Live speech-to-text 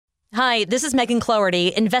Hi, this is Megan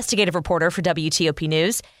Cloherty, investigative reporter for WTOP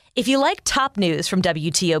News. If you like top news from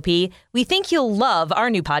WTOP, we think you'll love our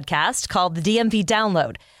new podcast called The DMV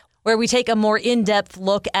Download, where we take a more in-depth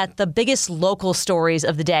look at the biggest local stories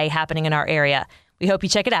of the day happening in our area. We hope you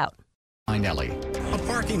check it out. A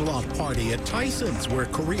parking lot party at Tyson's where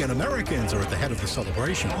Korean Americans are at the head of the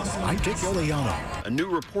celebration. I'm Dick Iuliano. A new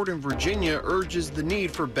report in Virginia urges the need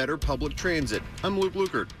for better public transit. I'm Luke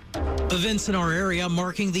Lukert. Events in our area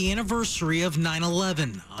marking the anniversary of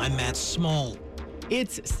 9/11. I'm Matt Small.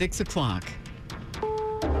 It's 6 o'clock.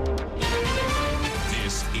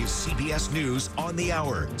 This is CBS News on the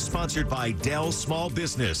Hour, sponsored by Dell Small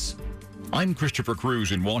Business. I'm Christopher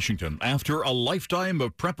Cruz in Washington. After a lifetime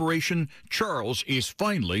of preparation, Charles is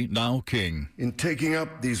finally now king. In taking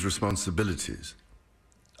up these responsibilities,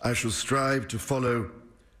 I shall strive to follow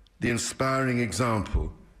the inspiring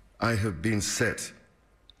example I have been set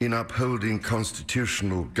in upholding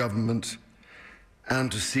constitutional government and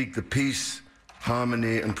to seek the peace,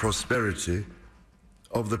 harmony, and prosperity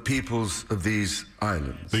of the peoples of these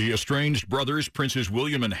islands. The estranged brothers, Princes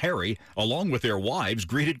William and Harry, along with their wives,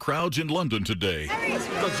 greeted crowds in London today.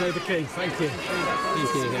 God save the king. Thank you.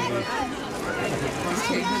 Thank you, Henry.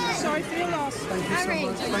 Sorry for your loss. Thank you so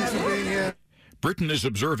much. Thanks for being here. Britain is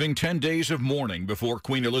observing 10 days of mourning before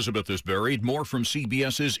Queen Elizabeth is buried. More from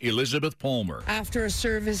CBS's Elizabeth Palmer. After a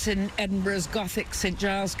service in Edinburgh's Gothic St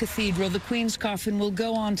Giles Cathedral, the Queen's coffin will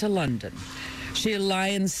go on to London. She'll lie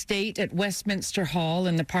in state at Westminster Hall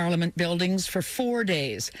in the Parliament buildings for 4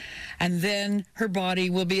 days, and then her body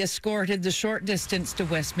will be escorted the short distance to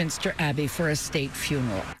Westminster Abbey for a state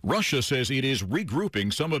funeral. Russia says it is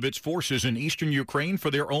regrouping some of its forces in eastern Ukraine for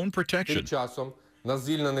their own protection. But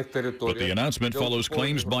the announcement follows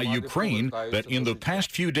claims by Ukraine that in the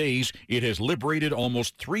past few days it has liberated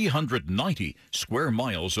almost 390 square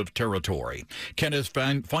miles of territory. Kenneth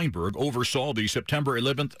Feinberg oversaw the September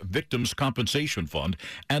 11th Victims' Compensation Fund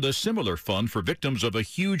and a similar fund for victims of a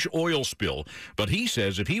huge oil spill. But he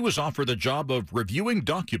says if he was offered the job of reviewing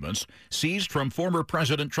documents seized from former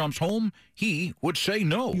President Trump's home, he would say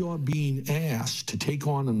no. You're being asked to take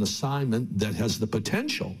on an assignment that has the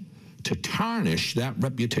potential to tarnish that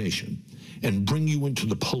reputation and bring you into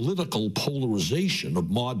the political polarization of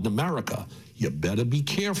modern America. You better be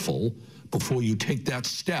careful before you take that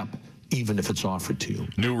step, even if it's offered to you.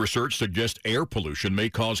 New research suggests air pollution may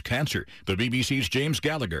cause cancer. The BBC's James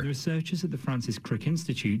Gallagher. The researchers at the Francis Crick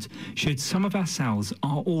Institute showed some of our cells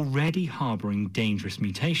are already harboring dangerous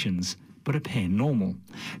mutations, but appear normal.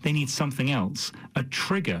 They need something else, a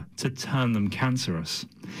trigger to turn them cancerous.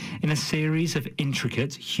 In a series of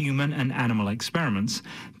intricate human and animal experiments,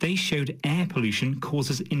 they showed air pollution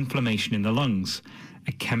causes inflammation in the lungs.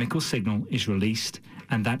 A chemical signal is released,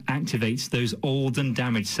 and that activates those old and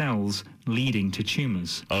damaged cells, leading to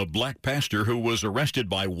tumors. A black pastor who was arrested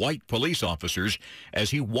by white police officers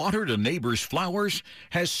as he watered a neighbor's flowers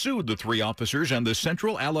has sued the three officers and the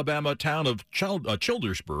central Alabama town of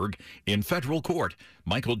Childersburg in federal court.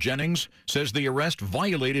 Michael Jennings says the arrest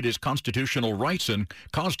violated his constitutional rights and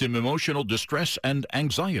caused him emotional distress and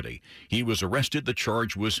anxiety. He was arrested. The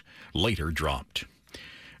charge was later dropped.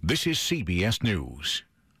 This is CBS News.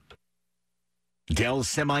 Dell's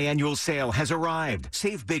semi-annual sale has arrived.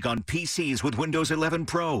 Save big on PCs with Windows 11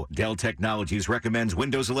 Pro. Dell Technologies recommends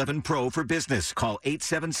Windows 11 Pro for business. Call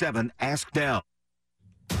 877-ASK-DELL.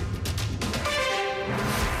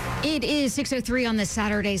 It is 6:03 on this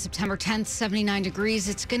Saturday, September 10th, 79 degrees.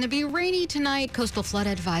 It's going to be rainy tonight. Coastal flood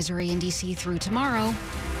advisory in D.C. through tomorrow.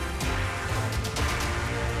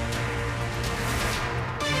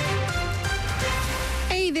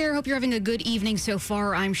 Hey there, hope you're having a good evening so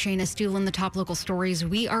far. I'm Shayna Stuhlen. The top local stories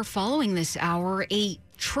we are following this hour. A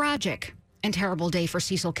tragic and terrible day for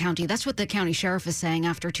Cecil County. That's what the county sheriff is saying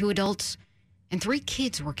after 2 adults and 3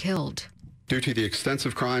 kids were killed. Due to the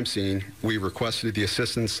extensive crime scene, we requested the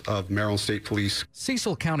assistance of Maryland State Police.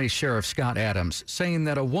 Cecil County Sheriff Scott Adams saying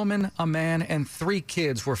that a woman, a man, and 3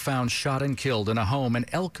 kids were found shot and killed in a home in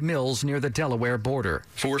Elk Mills near the Delaware border.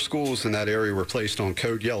 4 schools in that area were placed on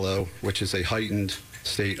Code Yellow, which is a heightened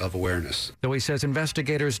state of awareness. Though he says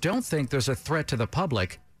investigators don't think there's a threat to the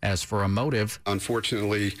public. As for a motive,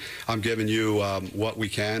 unfortunately, I'm giving you what we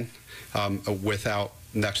can without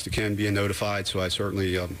next to kin being notified, so I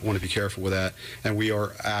certainly want to be careful with that. And we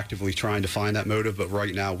are actively trying to find that motive, but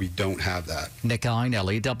right now we don't have that. Nick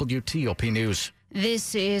Einelli, WTOP News.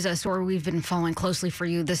 This is a story we've been following closely for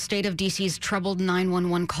you. The state of D.C.'s troubled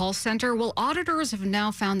 911 call center. Well, auditors have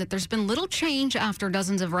now found that there's been little change after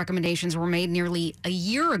dozens of recommendations were made nearly a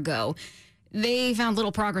year ago. They found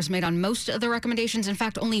little progress made on most of the recommendations. In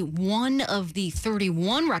fact, only one of the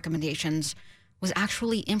 31 recommendations was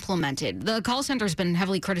actually implemented. The call center has been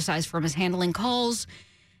heavily criticized for mishandling calls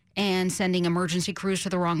and sending emergency crews to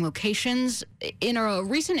the wrong locations. In a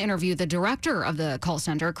recent interview, the director of the call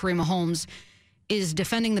center, Karima Holmes, is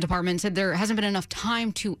defending the department, said there hasn't been enough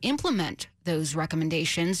time to implement those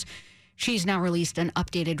recommendations. She's now released an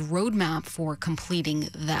updated roadmap for completing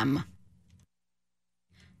them.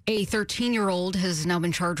 A 13-year-old has now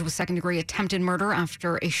been charged with second-degree attempted murder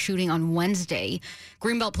after a shooting on Wednesday.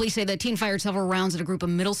 Greenbelt police say the teen fired several rounds at a group of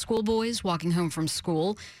middle school boys walking home from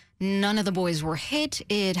school. None of the boys were hit.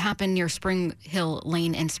 It happened near Spring Hill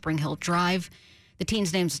Lane and Spring Hill Drive. The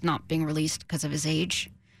teen's name's not being released because of his age.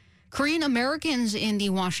 Korean Americans in the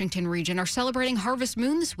Washington region are celebrating Harvest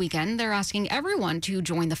Moon this weekend. They're asking everyone to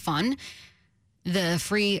join the fun. The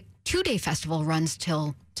free 2-day festival runs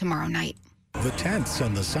till tomorrow night. The tents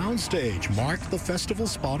and the soundstage mark the festival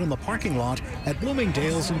spot in the parking lot at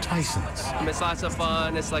Bloomingdale's and Tyson's. It's lots of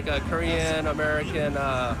fun. It's like a Korean-American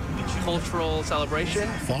cultural celebration.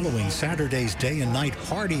 Following Saturday's day and night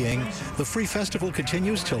partying, the free festival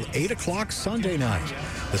continues till 8 o'clock Sunday night.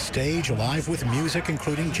 The stage alive with music,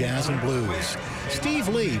 including jazz and blues. Steve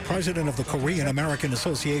Lee, president of the Korean American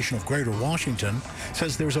Association of Greater Washington,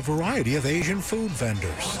 says there's a variety of Asian food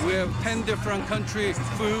vendors. We have 10 different country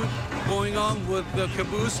food going on with the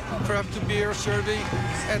caboose, craft beer serving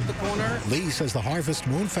at the corner. Lee says the Harvest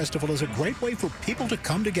Moon Festival is a great way for people to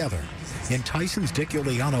come together. In Tyson's, Dick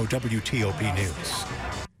Iuliano, WTOP News.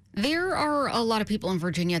 There are a lot of people in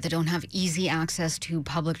Virginia that don't have easy access to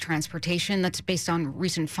public transportation. That's based on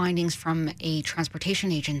recent findings from a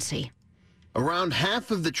transportation agency. Around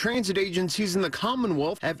half of the transit agencies in the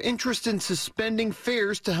Commonwealth have interest in suspending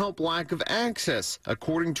fares to help lack of access,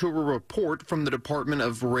 according to a report from the Department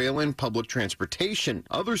of Rail and Public Transportation.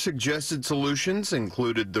 Other suggested solutions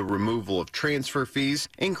included the removal of transfer fees,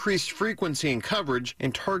 increased frequency and coverage,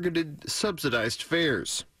 and targeted subsidized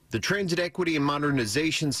fares. The Transit Equity and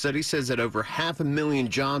Modernization Study says that over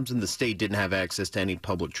 500,000 jobs in the state didn't have access to any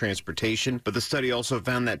public transportation, but the study also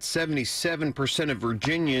found that 77% of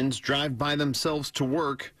Virginians drive by themselves to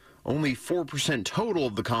work. Only 4% total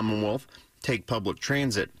of the Commonwealth take public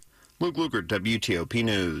transit. Luke Lukert, WTOP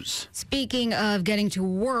News. Speaking of getting to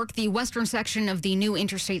work, the western section of the new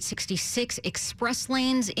Interstate 66 express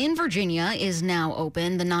lanes in Virginia is now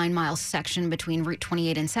open. The 9-mile section between Route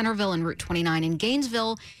 28 in Centerville and Route 29 in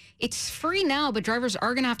Gainesville. It's free now, but drivers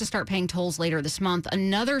are going to have to start paying tolls later this month.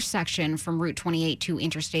 Another section from Route 28 to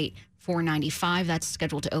Interstate 495, that's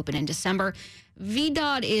scheduled to open in December.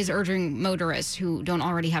 VDOT is urging motorists who don't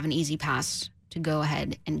already have an Easy Pass to go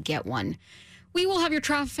ahead and get one. We will have your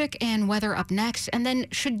traffic and weather up next. And then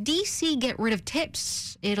should D.C. get rid of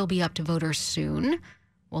tips? It'll be up to voters soon.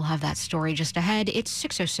 We'll have that story just ahead. It's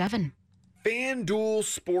 6:07. FanDuel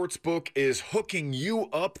Sportsbook is hooking you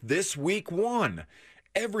up this week 1.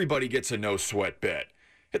 Everybody gets a no-sweat bet.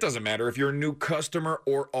 It doesn't matter if you're a new customer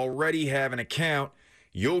or already have an account.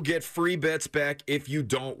 You'll get free bets back if you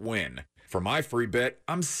don't win. For my free bet,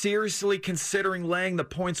 I'm seriously considering laying the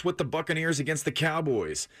points with the Buccaneers against the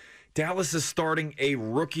Cowboys. Dallas is starting a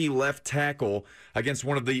rookie left tackle against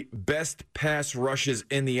one of the best pass rushes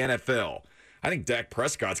in the NFL. I think Dak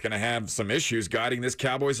Prescott's going to have some issues guiding this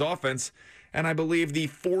Cowboys offense, and I believe the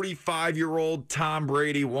 45-year-old Tom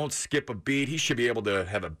Brady won't skip a beat. He should be able to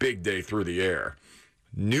have a big day through the air.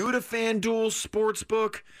 New to FanDuel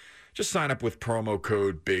Sportsbook? Just sign up with promo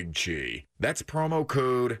code Big Chi. That's promo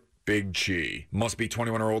code Big Chi. Must be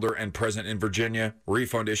 21 or older and present in Virginia.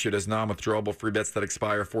 Refund issued as non-withdrawable. Free bets that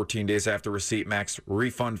expire 14 days after receipt. Max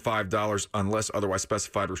refund $5 unless otherwise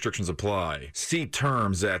specified. Restrictions apply. See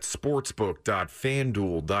terms at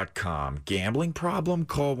sportsbook.fanduel.com. Gambling problem?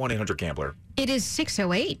 Call 1-800-GAMBLER. It is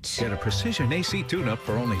 6:08. Get a precision AC tune-up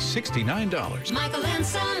for only $69. Michael and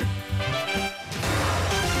Son.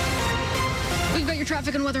 We've got your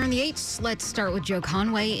traffic and weather in the 8s. Let's start with Joe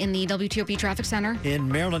Conway in the WTOP Traffic Center.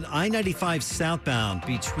 In Maryland, I-95 southbound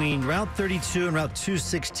between Route 32 and Route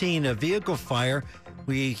 216, a vehicle fire.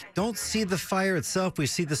 We don't see the fire itself. We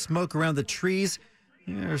see the smoke around the trees.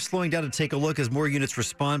 They're slowing down to take a look as more units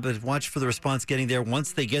respond, but watch for the response getting there.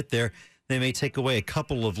 Once they get there, they may take away a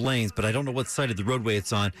couple of lanes, but I don't know what side of the roadway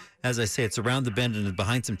it's on. As I say, it's around the bend and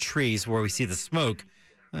behind some trees where we see the smoke.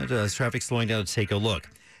 Traffic slowing down to take a look.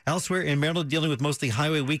 Elsewhere in Maryland, dealing with mostly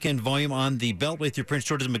highway weekend volume on the Beltway through Prince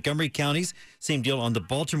George's and Montgomery counties. Same deal on the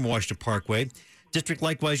Baltimore-Washington Parkway. District,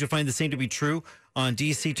 likewise, you'll find the same to be true on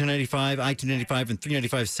DC 295, I-295, and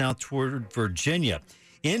 395 south toward Virginia.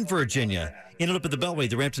 In Virginia, in and up at the Beltway,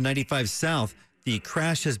 the ramp to 95 south, the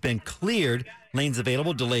crash has been cleared. Lanes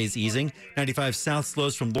available, delays easing. 95 south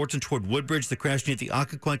slows from Lorton toward Woodbridge. The crash near the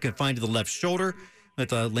Occoquan confined to the left shoulder.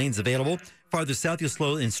 with lanes available. Farther south, you'll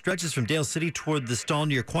slow in stretches from Dale City toward the stall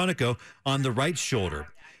near Quantico on the right shoulder.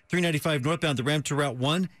 395 northbound, the ramp to Route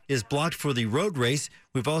 1 is blocked for the road race.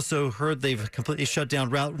 We've also heard they've completely shut down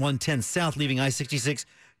Route 110 south, leaving I-66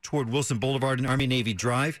 toward Wilson Boulevard and Army-Navy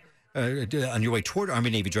Drive, on your way toward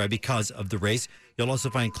Army-Navy Drive because of the race. You'll also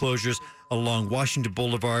find closures along Washington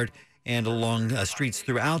Boulevard and along streets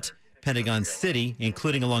throughout Pentagon City,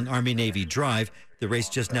 including along Army-Navy Drive. The race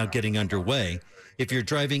just now getting underway. If you're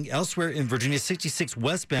driving elsewhere in Virginia, 66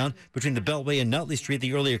 westbound between the Beltway and Nutley Street,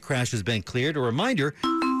 the earlier crash has been cleared. A reminder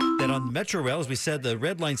that on the Metro Rail, as we said, the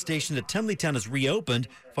Red Line station at Tenleytown is reopened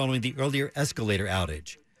following the earlier escalator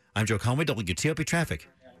outage. I'm Joe Conway, WTOP Traffic.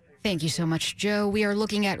 Thank you so much, Joe. We are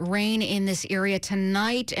looking at rain in this area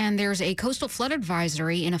tonight, and there's a coastal flood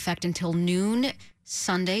advisory in effect until noon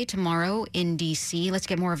Sunday, tomorrow in D.C. Let's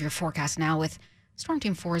get more of your forecast now with Storm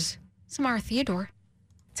Team 4's Samara Theodore.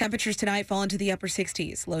 Temperatures tonight fall into the upper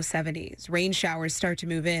 60s, low 70s. Rain showers start to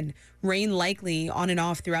move in. Rain likely on and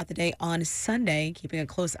off throughout the day on Sunday, keeping a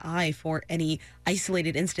close eye for any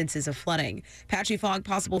isolated instances of flooding. Patchy fog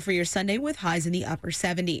possible for your Sunday with highs in the upper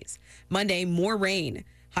 70s. Monday, more rain.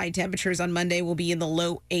 High temperatures on Monday will be in the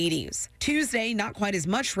low 80s. Tuesday, not quite as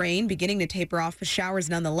much rain, beginning to taper off, but showers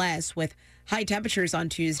nonetheless, with high temperatures on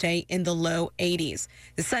Tuesday in the low 80s.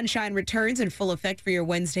 The sunshine returns in full effect for your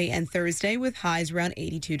Wednesday and Thursday with highs around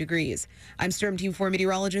 82 degrees. I'm Storm Team 4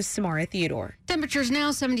 meteorologist Samara Theodore. Temperatures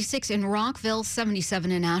now 76 in Rockville,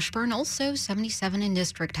 77 in Ashburn, also 77 in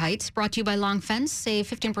District Heights. Brought to you by Long Fence. Save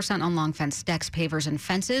 15% on Long Fence decks, pavers, and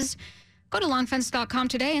fences. Go to longfence.com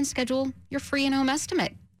today and schedule your free in-home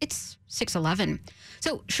estimate. It's 6:11.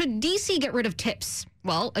 So should D.C. get rid of tips?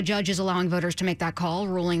 Well, a judge is allowing voters to make that call,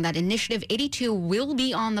 ruling that Initiative 82 will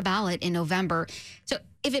be on the ballot in November. So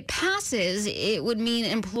if it passes, it would mean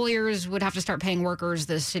employers would have to start paying workers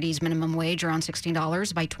the city's minimum wage, around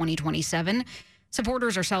 $16 by 2027.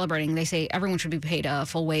 Supporters are celebrating. They say everyone should be paid a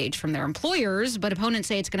full wage from their employers, but opponents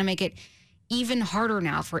say it's going to make it even harder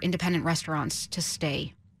now for independent restaurants to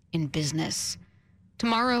stay in business.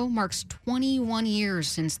 Tomorrow marks 21 years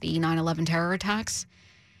since the 9/11 terror attacks,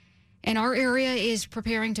 and our area is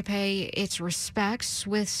preparing to pay its respects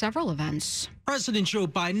with several events. President Joe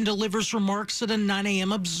Biden delivers remarks at a 9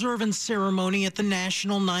 a.m. observance ceremony at the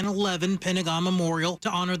National 9/11 Pentagon Memorial to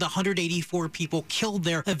honor the 184 people killed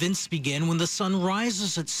there. Events begin when the sun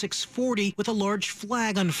rises at 6:40 with a large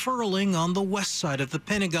flag unfurling on the west side of the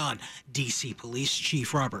Pentagon. D.C. Police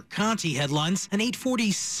Chief Robert Conti headlines an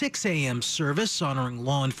 8:46 a.m. service honoring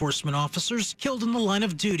law enforcement officers killed in the line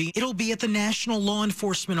of duty. It'll be at the National Law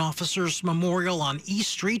Enforcement Officers Memorial on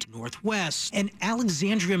East Street, Northwest. And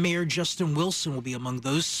Alexandria Mayor Justin Wilson will be among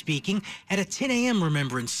those speaking at a 10 a.m.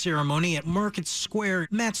 remembrance ceremony at Market Square.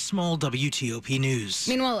 Matt Small, WTOP News.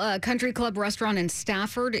 Meanwhile, a country club restaurant in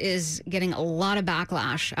Stafford is getting a lot of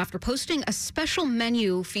backlash after posting a special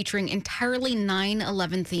menu featuring entirely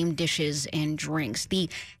 9/11 themed dishes and drinks. The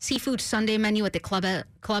Seafood Sunday menu at the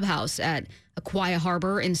clubhouse at Aquia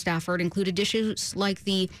Harbor in Stafford included dishes like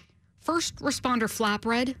the first responder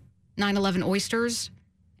flatbread, 9/11 oysters,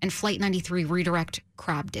 and Flight 93 redirect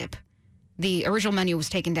crab dip. The original menu was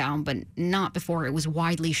taken down, but not before it was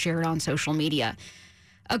widely shared on social media.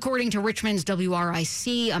 According to Richmond's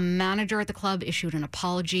WRIC, a manager at the club issued an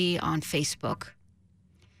apology on Facebook.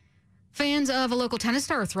 Fans of a local tennis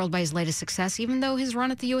star are thrilled by his latest success, even though his run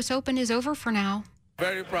at the U.S. Open is over for now.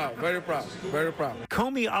 Very proud, very proud, very proud.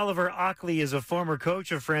 Comey Oliver Ockley is a former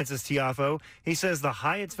coach of Frances Tiafoe. He says the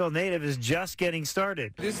Hyattsville native is just getting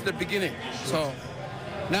started. This is the beginning, so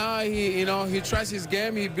now he trusts his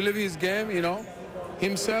game, he believes his game,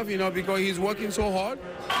 himself, because he's working so hard.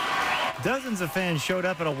 Dozens of fans showed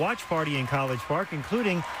up at a watch party in College Park,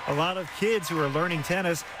 including a lot of kids who are learning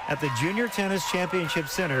tennis at the Junior Tennis Championship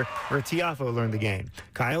Center, where Tiafoe learned the game.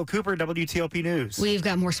 Kyle Cooper, WTOP News. We've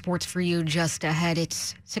got more sports for you just ahead.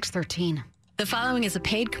 It's 6:13. The following is a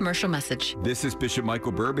paid commercial message. This is Bishop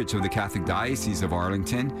Michael Burbidge of the Catholic Diocese of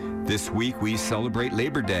Arlington. This week we celebrate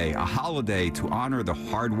Labor Day, a holiday to honor the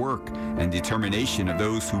hard work and determination of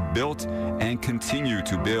those who built and continue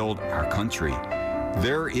to build our country.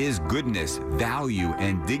 There is goodness, value,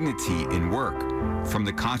 and dignity in work, from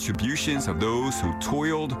the contributions of those who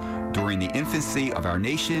toiled during the infancy of our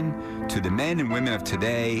nation to the men and women of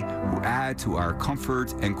today who add to our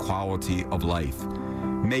comfort and quality of life.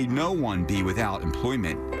 May no one be without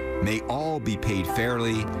employment. May all be paid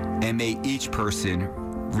fairly, and may each person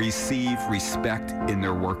receive respect in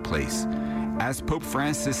their workplace. As Pope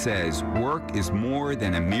Francis says, work is more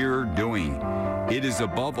than a mere doing. It is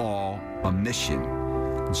above all a mission.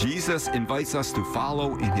 Jesus invites us to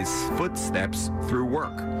follow in his footsteps through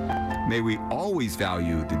work. may we always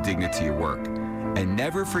value the dignity of work and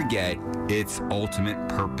never forget its ultimate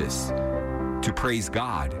purpose, to praise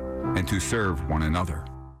God and to serve one another.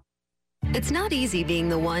 It's not easy being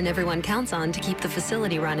the one everyone counts on to keep the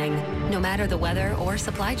facility running, no matter the weather or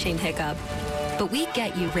supply chain hiccup. But we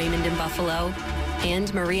get you, Raymond in Buffalo,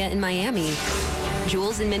 and Maria in Miami,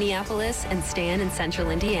 Jules in Minneapolis, and Stan in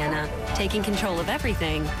Central Indiana, taking control of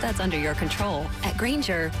everything that's under your control. At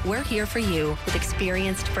Grainger, we're here for you with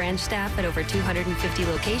experienced branch staff at over 250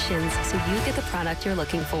 locations, so you get the product you're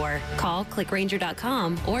looking for. Call, click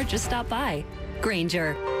Grainger.com, or just stop by.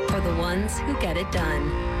 Grainger, for the ones who get it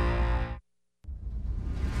done.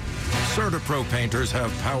 CertaPro painters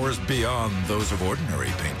have powers beyond those of ordinary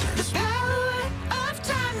painters. The power of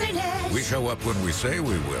timeliness. We show up when we say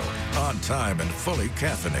we will, on time and fully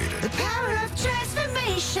caffeinated. The power of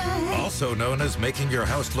transformation. Also known as making your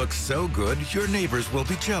house look so good, your neighbors will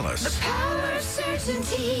be jealous. The power of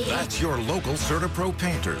certainty. That's your local CertaPro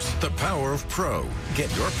painters. The power of pro.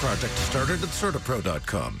 Get your project started at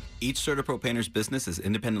CertaPro.com. Each CertaPro painter's business is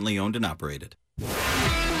independently owned and operated.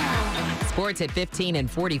 Sports at 15 and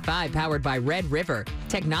 45, powered by Red River.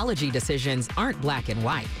 Technology decisions aren't black and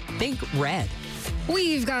white. Think red.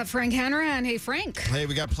 We've got Frank Hanrahan. Hey, Frank. Hey,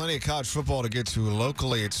 we got plenty of college football to get to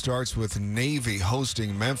locally. It starts with Navy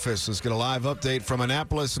hosting Memphis. Let's get a live update from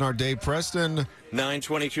Annapolis and our Dave Preston.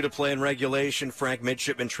 9:22 to play in regulation. Frank,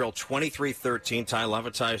 midshipmen trail 23-13. Ty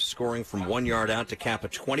Levitai scoring from 1 yard out to cap a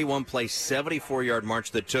 21-play, 74-yard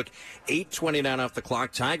march that took 8:29 off the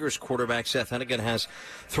clock. Tigers quarterback Seth Hennigan has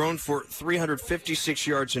thrown for 356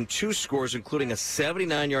 yards and 2 scores, including a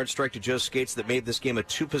 79-yard strike to Joe Skates that made this game a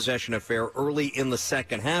 2-possession affair early in the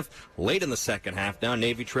second half. Late in the second half, now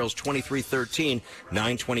Navy trails 23-13.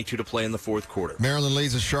 9:22 to play in the fourth quarter. Maryland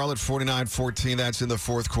leads at Charlotte 49-14. That's in the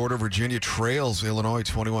fourth quarter. Virginia trails Illinois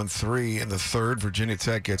 21-3 in the third. Virginia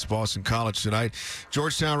Tech gets Boston College tonight.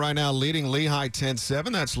 Georgetown right now leading Lehigh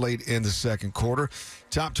 10-7. That's late in the second quarter.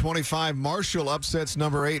 Top 25, Marshall upsets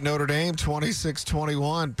number 8 Notre Dame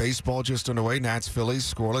 26-21. Baseball just underway. Nats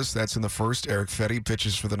Phillies scoreless. That's in the first. Eric Fetty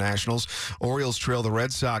pitches for the Nationals. Orioles trail the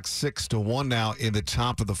Red Sox 6-1 now in the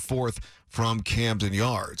top of the fourth from Camden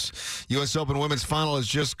Yards. U.S. Open Women's Final has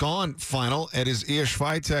just gone final. It is Iga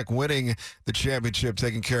Swiatek winning the championship,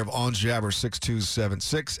 taking care of Ons Jabeur 6-2,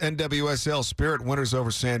 7-6. NWSL Spirit winners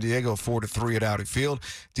over San Diego 4-3 at Audi Field.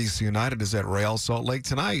 DC United is at Real Salt Lake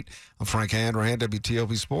tonight. I'm Frank Hanrahan,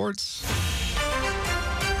 WTOP Sports.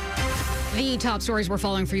 The top stories we're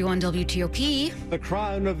following for you on WTOP. The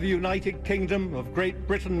crown of the United Kingdom of Great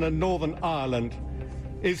Britain and Northern Ireland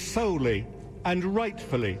is solely and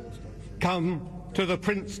rightfully come to the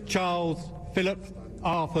Prince Charles Philip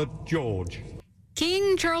Arthur George.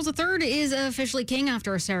 King Charles III is officially king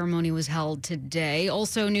after a ceremony was held today.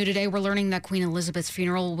 Also new today, we're learning that Queen Elizabeth's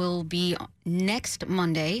funeral will be next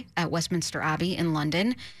Monday at Westminster Abbey in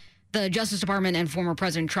London. The Justice Department and former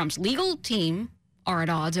President Trump's legal team are at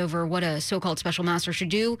odds over what a so-called special master should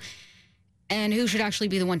do and who should actually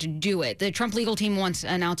be the one to do it. The Trump legal team wants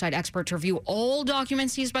an outside expert to review all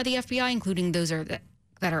documents seized by the FBI, including those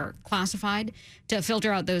that are classified, to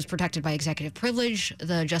filter out those protected by executive privilege.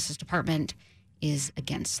 The Justice Department is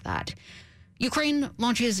against that. Ukraine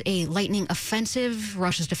launches a lightning offensive.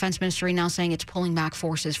 Russia's defense ministry now saying it's pulling back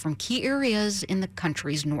forces from key areas in the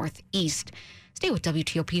country's northeast. Stay with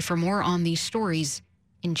WTOP for more on these stories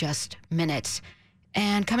in just minutes.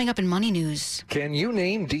 And coming up in Money News. Can you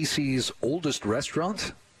name DC's oldest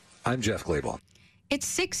restaurant? I'm Jeff Claiborne. It's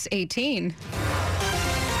 6:18.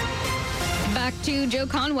 Back to Joe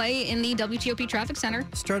Conway in the WTOP Traffic Center.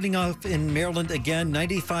 Starting off in Maryland again,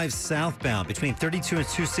 95 southbound between 32 and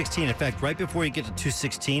 216. In fact, right before you get to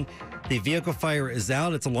 216, the vehicle fire is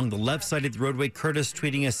out. It's along the left side of the roadway. Curtis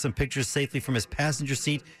tweeting us some pictures safely from his passenger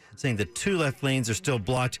seat, saying the 2 left lanes are still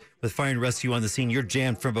blocked with fire and rescue on the scene. You're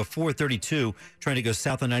jammed from before 32, trying to go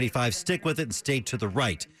south on 95. Stick with it and stay to the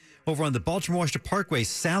right. Over on the Baltimore-Washington Parkway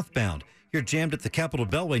southbound, you're jammed at the Capitol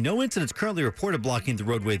Beltway. No incidents currently reported blocking the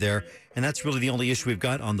roadway there, and that's really the only issue we've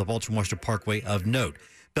got on the Baltimore-Washington Parkway of note.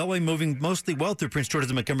 Beltway moving mostly well through Prince George's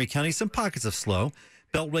and Montgomery County. Some pockets of slow.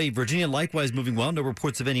 Beltway, Virginia, likewise moving well. No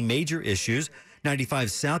reports of any major issues.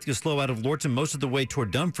 95 south, you'll slow out of Lorton most of the way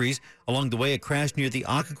toward Dumfries. Along the way, a crash near the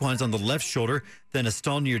Occoquans on the left shoulder. Then a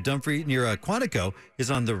stall near Quantico is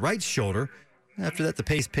on the right shoulder. After that, the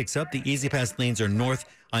pace picks up. The easy pass lanes are north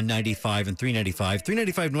on 95 and 395.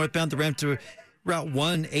 395 northbound, the ramp to Route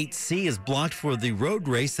 18C is blocked for the road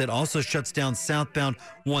race that also shuts down southbound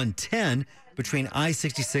 110 between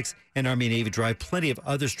I-66 and Army-Navy Drive. Plenty of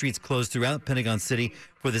other streets closed throughout Pentagon City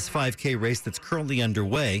for this 5K race that's currently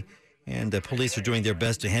underway. and police are doing their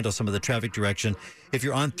best to handle some of the traffic direction. If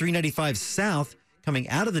you're on 395 South coming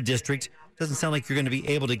out of the district, doesn't sound like you're going to be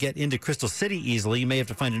able to get into Crystal City easily. You may have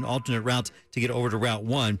to find an alternate route to get over to Route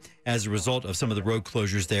 1 as a result of some of the road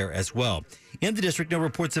closures there as well. In the district, no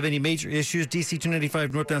reports of any major issues. DC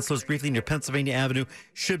 295 northbound slows briefly near Pennsylvania Avenue.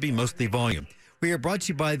 Should be mostly volume. We are brought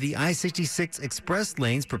to you by the I-66 Express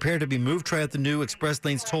lanes. Prepare to be moved. Try out the new Express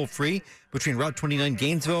lanes toll-free between Route 29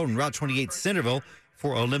 Gainesville and Route 28 Centerville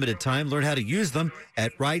for a limited time. Learn how to use them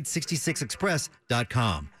at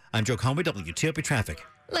ride66express.com. I'm Joe Conway, WTOP Traffic.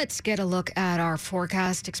 Let's get a look at our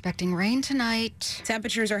forecast. Expecting rain tonight.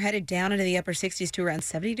 Temperatures are headed down into the upper 60s to around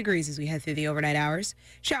 70 degrees as we head through the overnight hours.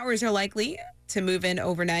 Showers are likely to move in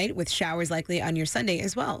overnight, with showers likely on your Sunday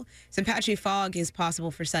as well. Some patchy fog is possible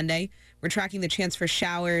for Sunday. We're tracking the chance for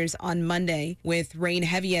showers on Monday with rain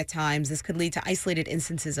heavy at times. This could lead to isolated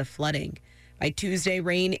instances of flooding. By Tuesday,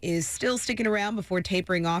 rain is still sticking around before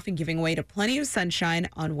tapering off and giving way to plenty of sunshine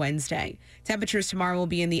on Wednesday. Temperatures tomorrow will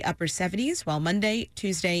be in the upper 70s, while Monday,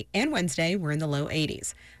 Tuesday, and Wednesday we're in the low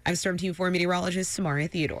 80s. I'm Storm Team 4 meteorologist Samaria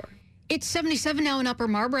Theodore. It's 77 now in Upper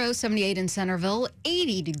Marlboro, 78 in Centerville,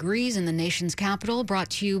 80 degrees in the nation's capital.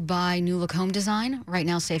 Brought to you by New Look Home Design. Right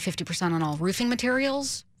now, save 50% on all roofing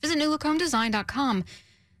materials. Visit newlookhomedesign.com.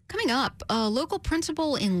 Coming up, a local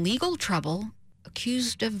principal in legal trouble,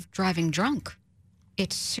 accused of driving drunk.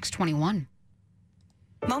 It's 6:21.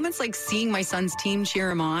 Moments like seeing my son's team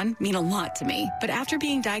cheer him on mean a lot to me. But after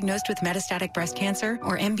being diagnosed with metastatic breast cancer,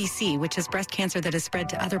 or MBC, which is breast cancer that has spread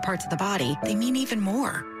to other parts of the body, they mean even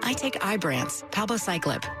more. I take Ibrance,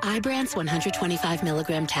 palbociclib. Ibrance 125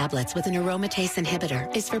 milligram tablets with an aromatase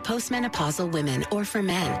inhibitor is for postmenopausal women or for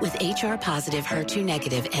men with HR-positive,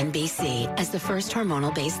 HER2-negative MBC as the first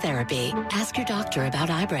hormonal-based therapy. Ask your doctor about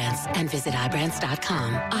Ibrance and visit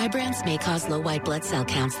Ibrance.com. Ibrance may cause low white blood cell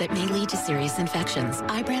counts that may lead to serious infections.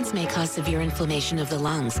 Ibrance may cause severe inflammation of the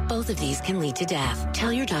lungs. Both of these can lead to death.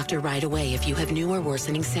 Tell your doctor right away if you have new or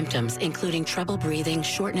worsening symptoms, including trouble breathing,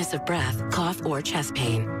 shortness of breath, cough, or chest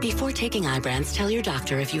pain. Before taking Ibrance, tell your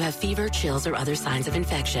doctor if you have fever, chills, or other signs of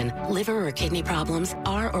infection, liver or kidney problems,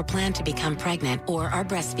 are or plan to become pregnant, or are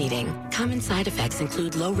breastfeeding. Common side effects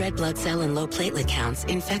include low red blood cell and low platelet counts,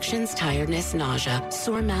 infections, tiredness, nausea,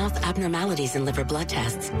 sore mouth, abnormalities in liver blood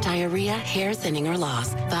tests, diarrhea, hair thinning or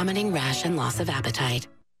loss, vomiting, rash, and loss of appetite.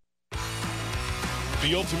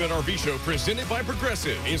 The Ultimate RV Show, presented by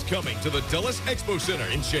Progressive, is coming to the Dulles Expo Center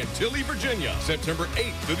in Chantilly, Virginia, September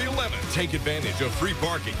 8th through the 11th. Take advantage of free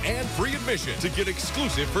parking and free admission to get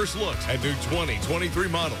exclusive first looks at new 2023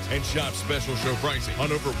 models and shop special show pricing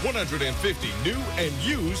on over 150 new and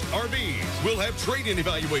used RVs. We'll have trade-in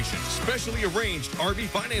evaluations, specially arranged RV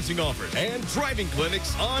financing offers, and driving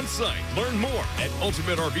clinics on site. Learn more at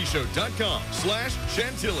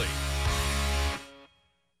ultimatervshow.com/Chantilly.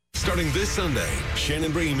 Starting this Sunday,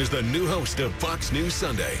 Shannon Bream is the new host of Fox News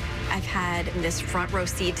Sunday. I've had this front row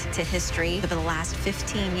seat to history over the last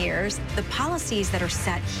 15 years. The policies that are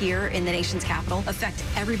set here in the nation's capital affect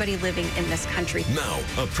everybody living in this country. Now,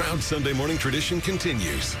 a proud Sunday morning tradition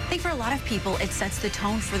continues. I think for a lot of people, it sets the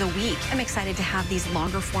tone for the week. I'm excited to have these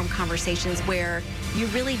longer form conversations where you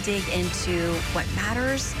really dig into what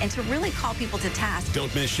matters and to really call people to task.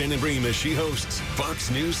 Don't miss Shannon Bream as she hosts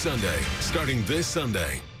Fox News Sunday, starting this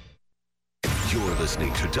Sunday. You're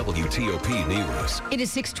listening to WTOP News. It is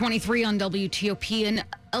 6:23 on WTOP. An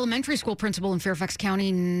elementary school principal in Fairfax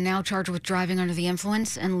County now charged with driving under the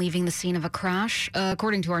influence and leaving the scene of a crash.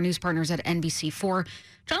 According to our news partners at NBC4,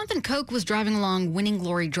 Jonathan Koch was driving along Winning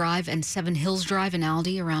Glory Drive and Seven Hills Drive in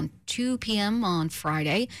Aldie around 2 p.m. on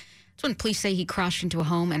Friday. That's when police say he crashed into a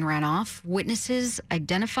home and ran off. Witnesses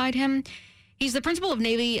identified him. He's the principal of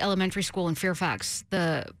Navy Elementary School in Fairfax.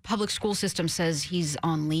 The public school system says he's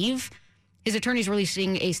on leave. His attorney's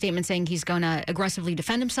releasing a statement saying he's going to aggressively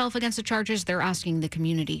defend himself against the charges. They're asking the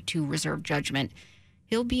community to reserve judgment.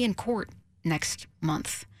 He'll be in court next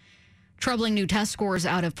month. Troubling new test scores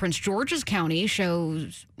out of Prince George's County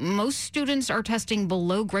shows most students are testing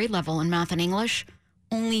below grade level in math and English.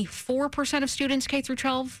 Only 4% of students K through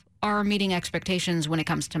 12 are meeting expectations when it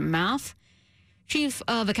comes to math. Chief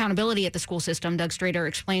of Accountability at the school system, Doug Strader,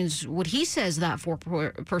 explains what he says that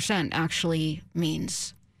 4% actually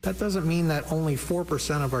means. That doesn't mean that only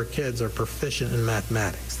 4% of our kids are proficient in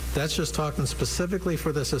mathematics. That's just talking specifically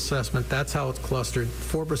for this assessment. That's how it's clustered.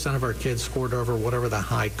 4% of our kids scored over whatever the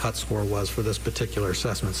high cut score was for this particular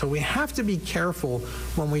assessment. So we have to be careful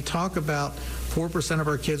when we talk about 4% of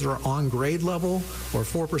our kids are on grade level or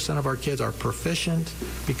 4% of our kids are proficient,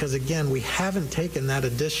 because again, we haven't taken that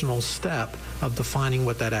additional step of defining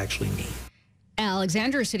what that actually means.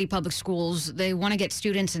 Alexandria City Public Schools, they want to get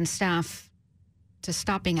students and staff to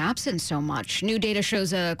stop being absent so much. New data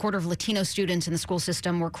shows a quarter of Latino students in the school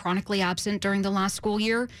system were chronically absent during the last school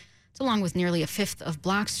year. It's along with nearly a fifth of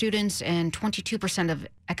black students and 22% of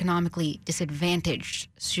economically disadvantaged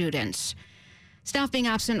students. Staff being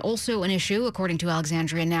absent also an issue, according to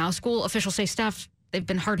Alexandria Now. School officials say staff, they've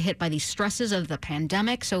been hard hit by the stresses of the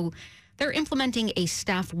pandemic, so they're implementing a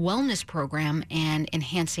staff wellness program and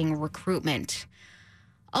enhancing recruitment.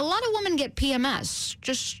 A lot of women get PMS.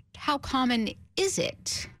 Just how common is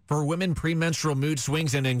it? For women, premenstrual mood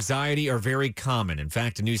swings and anxiety are very common. In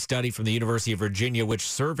fact, a new study from the University of Virginia, which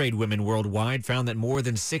surveyed women worldwide, found that more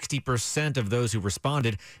than 60% of those who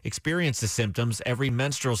responded experienced the symptoms every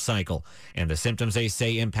menstrual cycle. And the symptoms, they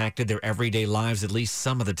say, impacted their everyday lives at least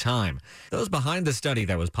some of the time. Those behind the study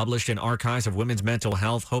that was published in Archives of Women's Mental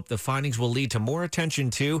Health hope the findings will lead to more attention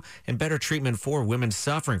to and better treatment for women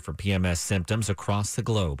suffering from PMS symptoms across the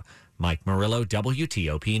globe. Mike Murillo,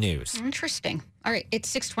 WTOP News. Interesting. All right, it's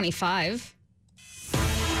 6:25.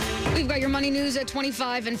 We've got your money news at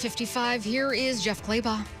 25 and 55. Here is Jeff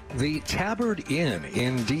Claybaugh. The Tabard Inn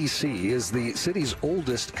in D.C. is the city's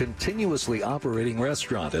oldest continuously operating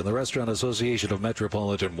restaurant, and the Restaurant Association of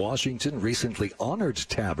Metropolitan Washington recently honored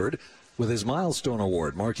Tabard with his Milestone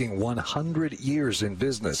Award, marking 100 years in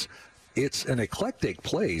business. It's an eclectic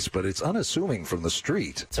place, but it's unassuming from the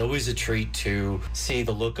street. It's always a treat to see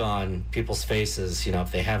the look on people's faces, you know,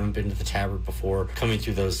 if they haven't been to the Tabard before, coming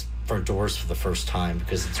through those front doors for the first time,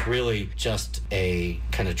 because it's really just a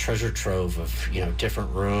kind of treasure trove of, you know,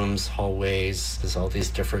 different rooms, hallways. There's all these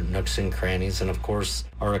different nooks and crannies, and of course,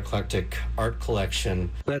 our eclectic art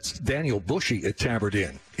collection. That's Daniel Bushy at Tabard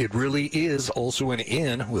Inn. It really is also an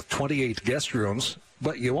inn with 28 guest rooms,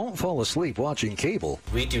 but you won't fall asleep watching cable.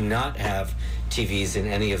 We do not have TVs in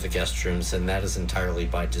any of the guest rooms, and that is entirely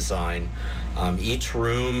by design. Each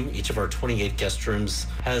room, each of our 28 guest rooms,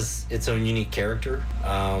 has its own unique character,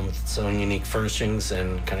 with its own unique furnishings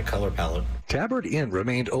and kind of color palette. Tabard Inn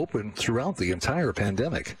remained open throughout the entire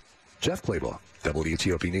pandemic. Jeff Claybaugh,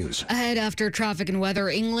 WTOP News. Ahead after traffic and weather,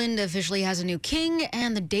 England officially has a new king,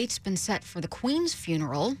 and the date's been set for the Queen's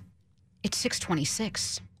funeral. It's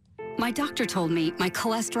 6:26. My doctor told me my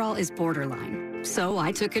cholesterol is borderline, so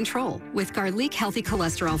I took control with Garlic Healthy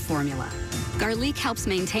Cholesterol Formula. Garlic helps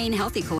maintain healthy cholesterol